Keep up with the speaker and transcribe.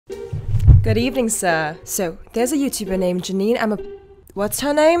Good evening, sir. So, there's a YouTuber named what's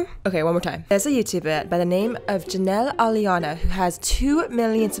her name? Okay, one more time. There's a YouTuber by the name of eliana who has 2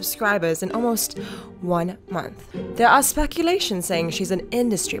 million subscribers in almost 1 month. There are speculations saying she's an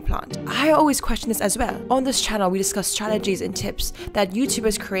industry plant. I always question this as well. On this channel, we discuss strategies and tips that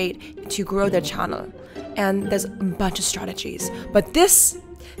YouTubers create to grow their channel. And there's a bunch of strategies. But this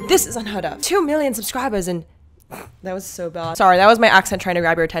is unheard of. 2 million subscribers and that was so bad. Sorry, that was my accent trying to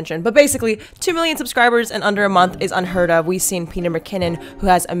grab your attention. But basically, 2 million subscribers in under a month is unheard of. We've seen Peter McKinnon, who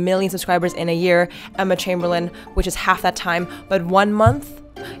has 1 million subscribers in a year, Emma Chamberlain, which is half that time. But 1 month?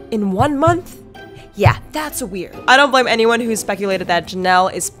 In 1 month? Yeah, that's weird. I don't blame anyone who speculated that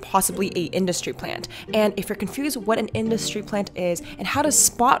Jannelle is possibly a industry plant. And if you're confused what an industry plant is and how to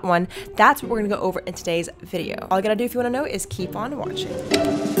spot one, that's what we're gonna go over in today's video. All you gotta do if you wanna know is keep on watching.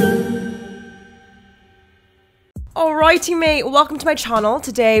 Alrighty mate, welcome to my channel.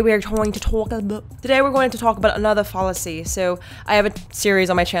 Today we're going to talk about another fallacy. So I have a series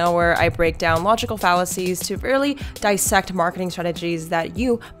on my channel where I break down logical fallacies to really dissect marketing strategies that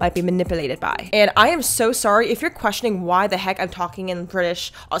you might be manipulated by. And I am so sorry if you're questioning why the heck I'm talking in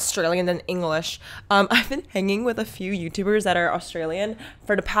British, Australian, and English. I've been hanging with a few YouTubers that are Australian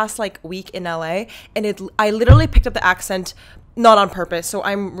for the past like week in LA, and I literally picked up the accent not on purpose, so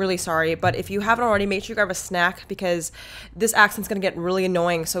I'm really sorry. But if you haven't already, make sure you grab a snack because this accent's gonna get really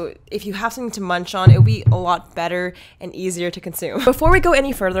annoying. So if you have something to munch on, it'll be a lot better and easier to consume. Before we go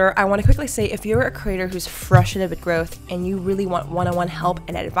any further, I want to quickly say if you're a creator who's frustrated with growth and you really want one-on-one help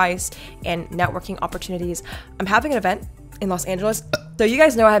and advice and networking opportunities, I'm having an event in Los Angeles. So you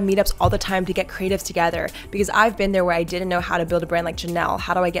guys know I have meetups all the time to get creatives together because I've been there where I didn't know how to build a brand like Jannelle.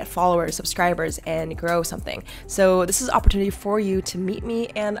 How do I get followers, subscribers, and grow something? So this is an opportunity for you to meet me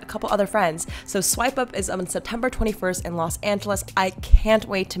and a couple other friends. So Swipe Up is on September 21st in Los Angeles. I can't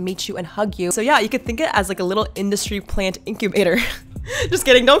wait to meet you and hug you. So yeah, you could think it as like a little industry plant incubator. Just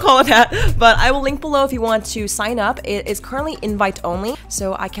kidding, don't call it that. But I will link below if you want to sign up. It is currently invite only,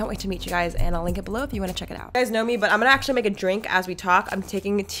 so I can't wait to meet you guys, and I'll link it below if you want to check it out. You guys know me, but I'm gonna actually make a drink as we talk. I'm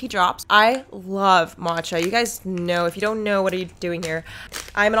taking tea drops. I love matcha. You guys know, if you don't know, what are you doing here?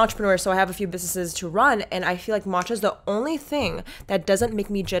 I'm an entrepreneur, so I have a few businesses to run, and I feel like matcha is the only thing that doesn't make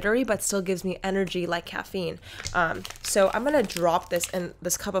me jittery, but still gives me energy like caffeine. So I'm gonna drop this in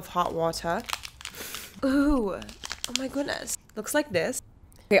this cup of hot water. Ooh. Oh my goodness. Looks like this.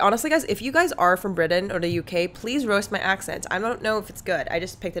 Okay, honestly guys, if you guys are from Britain or the UK, please roast my accent. I don't know if it's good. I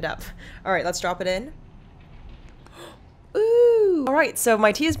just picked it up. All right, let's drop it in. Ooh. All right, so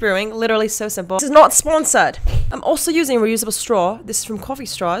my tea is brewing. Literally so simple. This is not sponsored. I'm also using reusable straw. This is from Koffi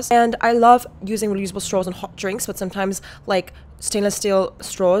straws. And I love using reusable straws in hot drinks, but sometimes like stainless steel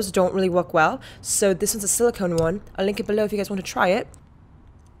straws don't really work well. So this one's a silicone one. I'll link it below if you guys want to try it.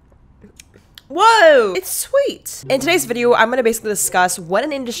 Whoa, it's sweet. In today's video, I'm gonna basically discuss what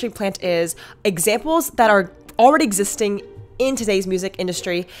an industry plant is, examples that are already existing in today's music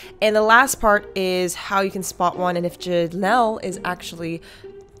industry, and the last part is how you can spot one and if Jannelle is actually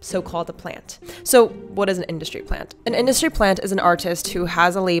so-called a plant. So what is an industry plant? An industry plant is an artist who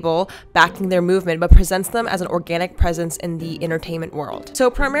has a label backing their movement but presents them as an organic presence in the entertainment world. So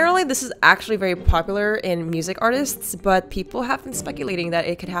primarily this is actually very popular in music artists, but people have been speculating that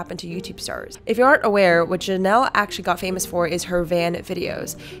it could happen to YouTube stars. If you aren't aware, what Jannelle actually got famous for is her van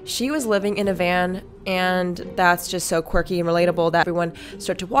videos. She was living in a van, and that's just so quirky and relatable that everyone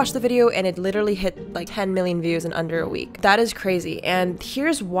started to watch the video, and it literally hit like 10 million views in under a week. That is crazy, and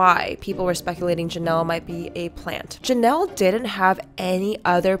here's why people were speculating Jannelle might be a plant. Jannelle didn't have any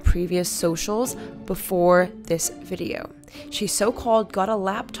other previous socials before this video. She so-called got a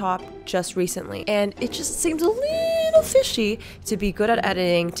laptop just recently, and it just seems a little fishy to be good at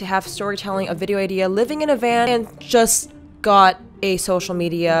editing, to have storytelling, a video idea, living in a van, and just got a social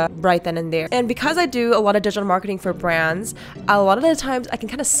media right then and there. And because I do a lot of digital marketing for brands, a lot of the times I can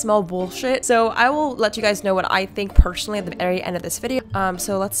kind of smell bullshit. So I will let you guys know what I think personally at the very end of this video.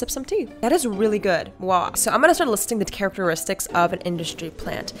 So let's sip some tea. That is really good. Wow. So I'm gonna start listing the characteristics of an industry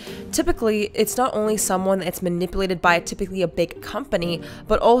plant. Typically, it's not only someone that's manipulated by typically a big company,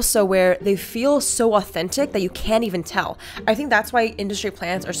 but also where they feel so authentic that you can't even tell. I think that's why industry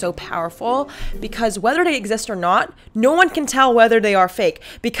plants are so powerful, because whether they exist or not, no one can tell whether they are fake.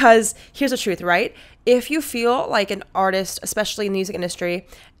 Because here's the truth, right? If you feel like an artist, especially in the music industry,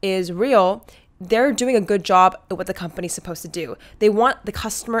 is real, they're doing a good job at what the company's supposed to do. They want the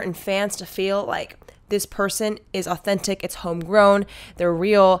customer and fans to feel like this person is authentic, it's homegrown, they're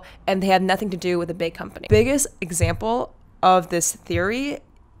real, and they have nothing to do with a big company. Biggest example of this theory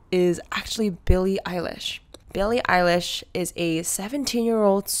is actually Billie Eilish. Billie Eilish is a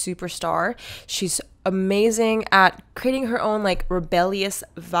 17-year-old superstar. She's amazing at creating her own like rebellious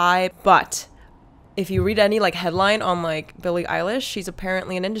vibe, but if you read any like headline on like Billie Eilish, she's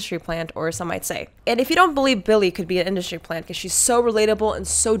apparently an industry plant, or some might say. And if you don't believe Billie could be an industry plant because she's so relatable and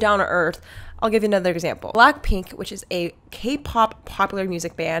so down to earth, I'll give you another example. Blackpink, which is a K-pop popular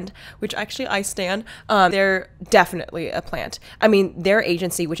music band, which actually I stan, they're definitely a plant. I mean, their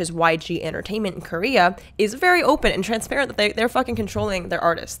agency, which is YG Entertainment in Korea, is very open and transparent that they're fucking controlling their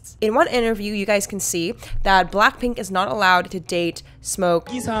artists. In one interview, you guys can see that Blackpink is not allowed to date, smoke.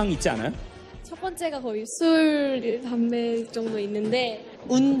 이상 있지 않아요? 첫 번째가 거의 술, 담배 정도 있는데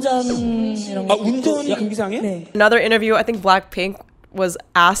운전 이런 거. 운전이 금기사항이에요? 네. Another interview, I think Blackpink was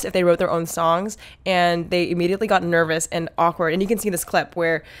asked if they wrote their own songs, and they immediately got nervous and awkward. And you can see this clip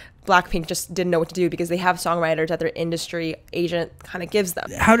where Blackpink just didn't know what to do because they have songwriters that their industry agent kind of gives them.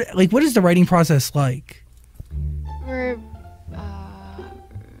 What is the writing process like? we're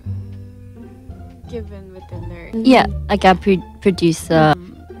given with the lyrics. Yeah, like a producer.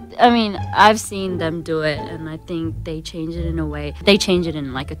 I mean, I've seen them do it, and I think they change it in a way. They change it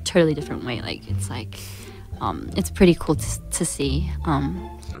in like a totally different way. Like it's pretty cool to see.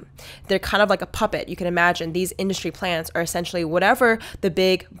 They're kind of like a puppet. You can imagine these industry plants are essentially whatever the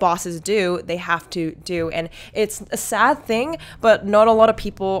big bosses do, they have to do. And it's a sad thing, but not a lot of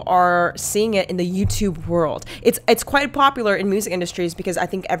people are seeing it in the YouTube world. It's quite popular in music industries because I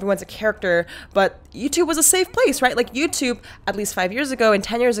think everyone's a character, but YouTube was a safe place, right? Like YouTube, at least 5 years ago and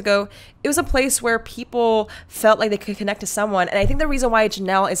 10 years ago, it was a place where people felt like they could connect to someone. And I think the reason why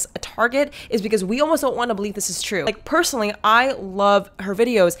Jannelle is a target is because we almost don't want to believe this is true. Like personally, I love her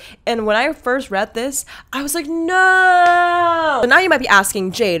videos. And when I first read this, I was like, no. So now you might be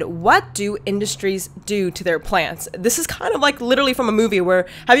asking, Jade, what do industries do to their plants? This is kind of like literally from a movie where,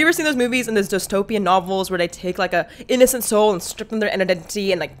 have you ever seen those movies and those dystopian novels where they take like a innocent soul and strip them their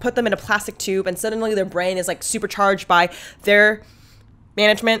identity and like put them in a plastic tube and suddenly their brain is like supercharged by their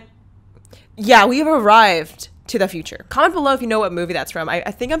management? Yeah, we've arrived to the future. Comment below if you know what movie that's from. I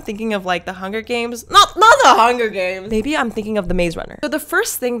think I'm thinking of like the Hunger Games. Not the Hunger Games. Maybe I'm thinking of the Maze Runner. So the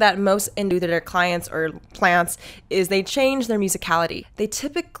first thing that most do to their clients or plants is they change their musicality. They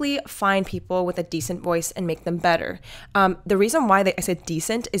typically find people with a decent voice and make them better. The reason why I said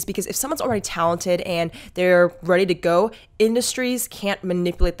decent is because if someone's already talented and they're ready to go, industries can't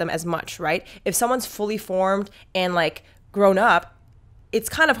manipulate them as much, right? If someone's fully formed and like grown up, it's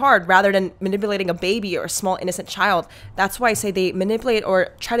kind of hard rather than manipulating a baby or a small innocent child. That's why I say they manipulate or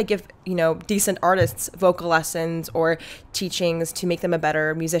try to give, you know, decent artists vocal lessons or teachings to make them a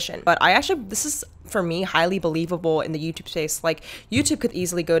better musician. But this is for me highly believable in the YouTube space. Like YouTube could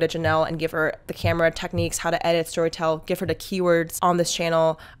easily go to Jannelle and give her the camera techniques, how to edit, storytell, give her the keywords on this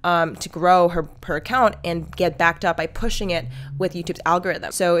channel to grow her account and get backed up by pushing it with YouTube's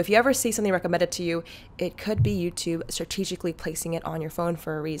algorithm. So if you ever see something recommended to you, it could be YouTube strategically placing it on your phone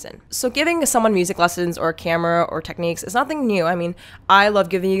for a reason. So giving someone music lessons or camera or techniques is nothing new. I mean, I love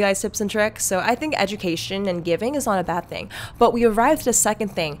giving you guys tips and tricks. So I think education and giving is not a bad thing. But we arrived at the second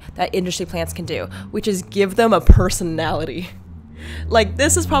thing that industry plants can do, which is give them a personality. Like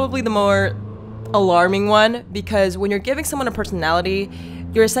this is probably the more alarming one, because when you're giving someone a personality,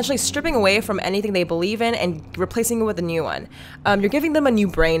 you're essentially stripping away from anything they believe in and replacing it with a new one. You're giving them a new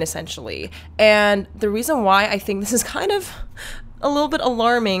brain essentially. And the reason why I think this is kind of a little bit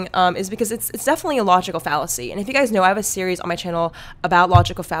alarming is because it's definitely a logical fallacy. And if you guys know, I have a series on my channel about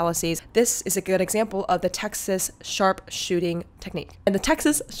logical fallacies. This is a good example of the Texas sharpshooting technique. And the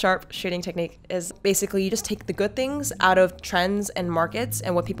Texas sharpshooting technique is basically you just take the good things out of trends and markets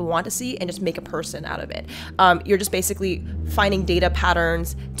and what people want to see and just make a person out of it. You're just basically finding data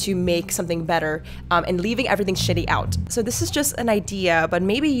patterns to make something better and leaving everything shitty out. So this is just an idea, but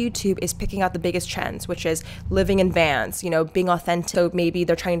maybe YouTube is picking out the biggest trends, which is living in vans, you know, being authentic. So maybe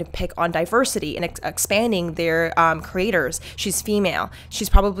they're trying to pick on diversity and expanding their creators. She's female. She's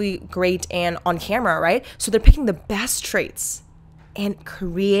probably great and on camera, right? So they're picking the best traits and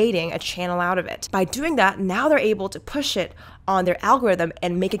creating a channel out of it. By doing that, now they're able to push it on their algorithm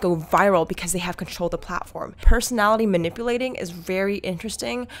and make it go viral because they have control of the platform. Personality manipulating is very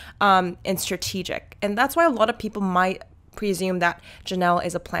interesting and strategic. And that's why a lot of people might presume that Jannelle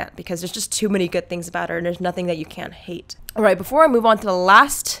is a plant, because there's just too many good things about her and there's nothing that you can't hate. All right, before I move on to the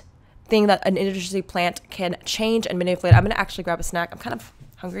last thing that an industry plant can change and manipulate, I'm gonna actually grab a snack. I'm kind of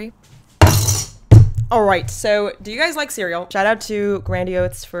hungry. All right, so do you guys like cereal? Shout out to Grandy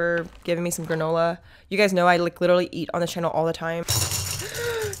Oats for giving me some granola. You guys know I like literally eat on this channel all the time.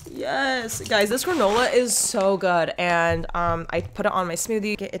 Yes, guys, this granola is so good, and I put it on my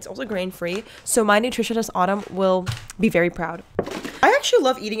smoothie. It's also grain-free, so my nutritionist Autumn will be very proud. I actually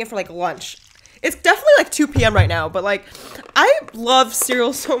love eating it for like lunch. It's definitely like 2 p.m. right now, but like I love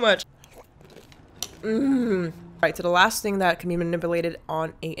cereal so much. Right, so the last thing that can be manipulated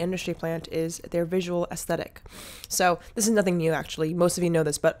on a industry plant is their visual aesthetic. So this is nothing new, actually. Most of you know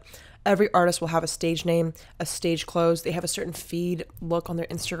this, but every artist will have a stage name, a stage clothes. They have a certain feed look on their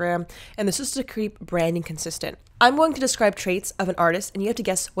Instagram, and this is to keep branding consistent. I'm going to describe traits of an artist, and you have to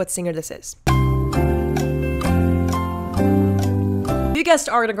guess what singer this is. If you guessed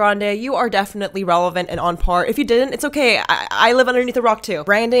Ariana Grande, you are definitely relevant and on par. If you didn't, it's okay. I live underneath a rock too.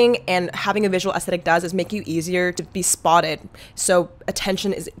 Branding and having a visual aesthetic does is make you easier to be spotted. So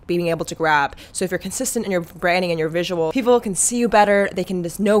attention is being able to grab. So if you're consistent in your branding and your visual, people can see you better. They can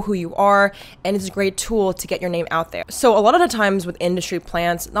just know who you are. And it's a great tool to get your name out there. So a lot of the times with industry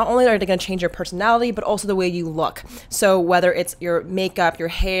plants, not only are they going to change your personality, but also the way you look. So whether it's your makeup, your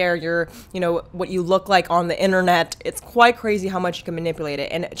hair, your, what you look like on the internet, it's quite crazy how much you can manipulate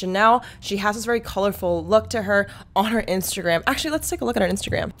it. And Jannelle, she has this very colorful look to her on her Instagram. Actually, let's take a look at her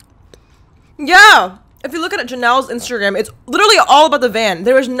Instagram. Yeah, if you look at Jannelle's Instagram, it's literally all about the van.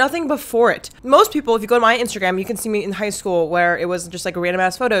 There was nothing before it. Most people, if you go to my Instagram, you can see me in high school where it was just like random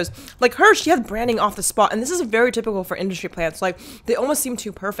ass photos. Like her, she had branding off the spot, and this is very typical for industry plants. Like they almost seem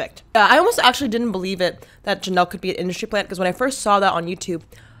too perfect. I almost actually didn't believe it that Jannelle could be an industry plant, because when I first saw that on YouTube,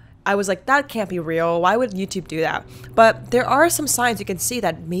 I was like, that can't be real. Why would YouTube do that? But there are some signs you can see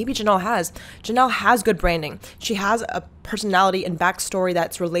that maybe Jannelle has. Jannelle has good branding. She has a personality and backstory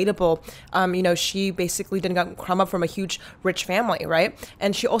that's relatable. She basically didn't come up from a huge, rich family, right?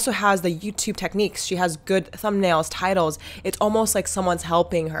 And she also has the YouTube techniques. She has good thumbnails, titles. It's almost like someone's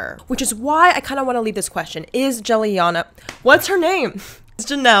helping her, which is why I kind of want to leave this question. Is Eliana, what's her name? Is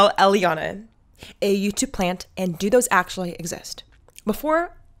Jannelle Eliana a YouTube plant, and do those actually exist?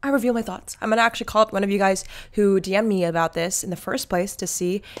 Before I reveal my thoughts, I'm gonna actually call up one of you guys who DM'd me about this in the first place to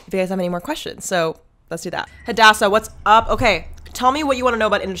see if you guys have any more questions. So let's do that. Hadassah, what's up? Okay, tell me what you want to know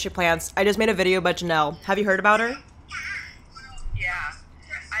about industry plants. I just made a video about Jannelle. Have you heard about her? Yeah,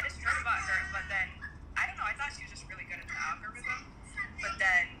 I just heard about her, but then, I don't know, I thought she was just really good at the algorithm, but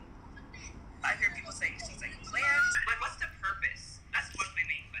then I hear people saying she's like plant. Like, what's the purpose? That's one of my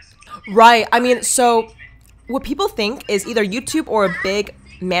main questions. Right, I mean, so what people think is either YouTube or a big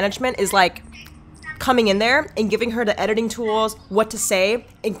management is like coming in there and giving her the editing tools, what to say,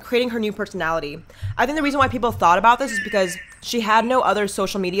 and creating her new personality. I think the reason why people thought about this is because she had no other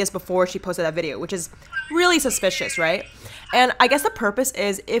social medias before she posted that video, which is really suspicious, right? And I guess the purpose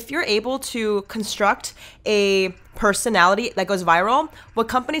is if you're able to construct a personality that goes viral, what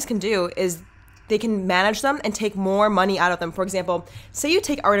companies can do is they can manage them and take more money out of them. For example, say you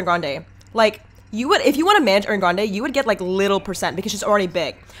take Ariana Grande, like, you would, if you want to manage Ariana Grande, you would get like little percent because she's already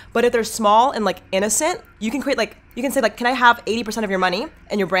big. But if they're small and like innocent, you can create like, you can say like, can I have 80% of your money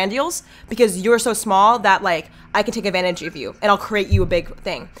and your brand deals? Because you're so small that like, I can take advantage of you and I'll create you a big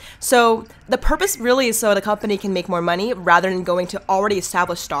thing. So the purpose really is so the company can make more money rather than going to already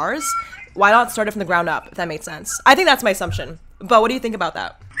established stars. Why not start it from the ground up, if that makes sense? I think that's my assumption. But what do you think about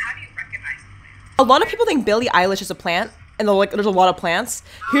that? How do you recognize them? A lot of people think Billie Eilish is a plant. And there's a lot of plants.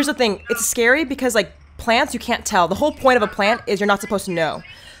 Here's the thing, it's scary because like plants, you can't tell. The whole point of a plant is you're not supposed to know.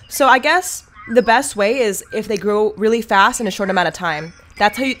 So I guess the best way is if they grow really fast in a short amount of time.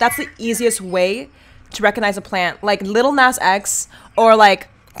 That's the easiest way to recognize a plant. Like Lil Nas X or like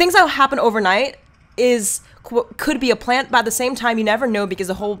things that happen overnight could be a plant, but at the same time you never know because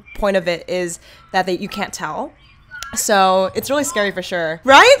the whole point of it is that you can't tell. So it's really scary for sure,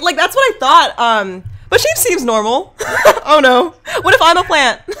 right? Like that's what I thought. But she seems normal. Oh no. What if I'm a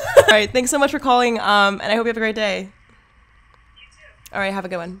plant? All right, thanks so much for calling, and I hope you have a great day. All right, have a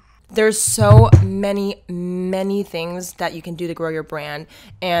good one. There's so many things that you can do to grow your brand,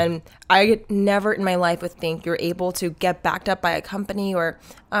 and I never in my life would think you're able to get backed up by a company or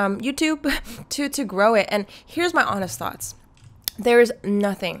YouTube to grow it. And here's my honest thoughts. There's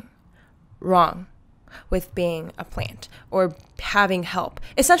nothing wrong with being a plant or having help.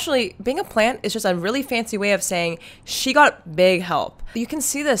 Essentially, being a plant is just a really fancy way of saying she got big help. You can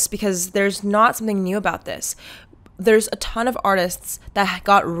see this because there's not something new about this. There's a ton of artists that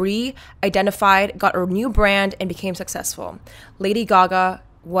got re-identified, got a new brand, and became successful. Lady Gaga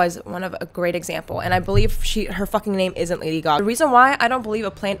was one of a great example, and I believe her fucking name isn't Lady Gaga. The reason why I don't believe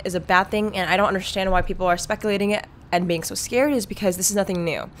a plant is a bad thing, and I don't understand why people are speculating it and being so scared, is because this is nothing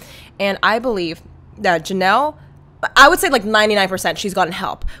new. And I believe that Jannelle, I would say like 99% she's gotten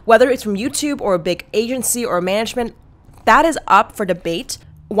help, whether it's from YouTube or a big agency or management. That is up for debate.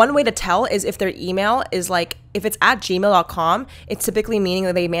 one way to tell is if their email is like, if it's at gmail.com, it's typically meaning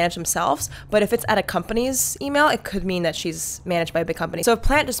that they manage themselves. But if it's at a company's email, it could mean that she's managed by a big company. So a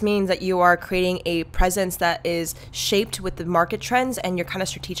plant just means that you are creating a presence that is shaped with the market trends and you're kind of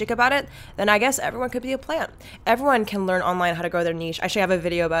strategic about it, then I guess everyone could be a plant. Everyone can learn online how to grow their niche. I actually have a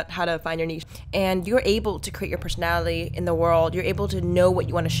video about how to find your niche. And you're able to create your personality in the world. You're able to know what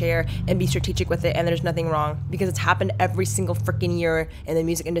you want to share and be strategic with it, and there's nothing wrong because it's happened every single freaking year in the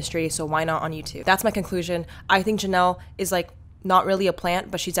music industry, so why not on YouTube? That's my conclusion. I think Jannelle is like not really a plant,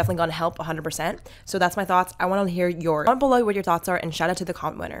 but she's definitely gonna help 100%. So that's my thoughts. I want to hear yours. Comment below what your thoughts are, and shout out to the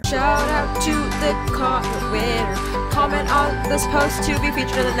comment winner. Shout out to the comment winner. Comment on this post to be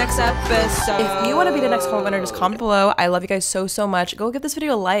featured in the next episode. If you want to be the next comment winner, just comment below. I love you guys so much. Go give this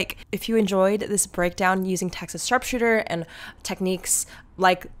video a like. If you enjoyed this breakdown using Texas sharpshooter and techniques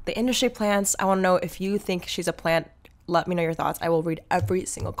like the industry plants, I want to know if you think she's a plant. Let me know your thoughts. I will read every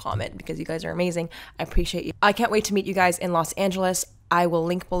single comment because you guys are amazing. I appreciate you. I can't wait to meet you guys in Los Angeles. I will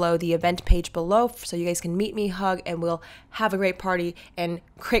link below the event page below so you guys can meet me, hug, and we'll have a great party and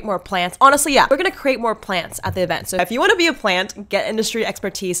create more plants. Honestly, yeah, we're gonna create more plants at the event. So if you want to be a plant, get industry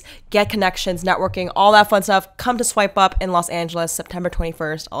expertise, get connections, networking, all that fun stuff, come to Swipe Up in Los Angeles, September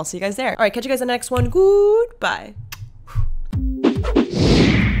 21st. I'll see you guys there. All right, catch you guys in the next one. Goodbye.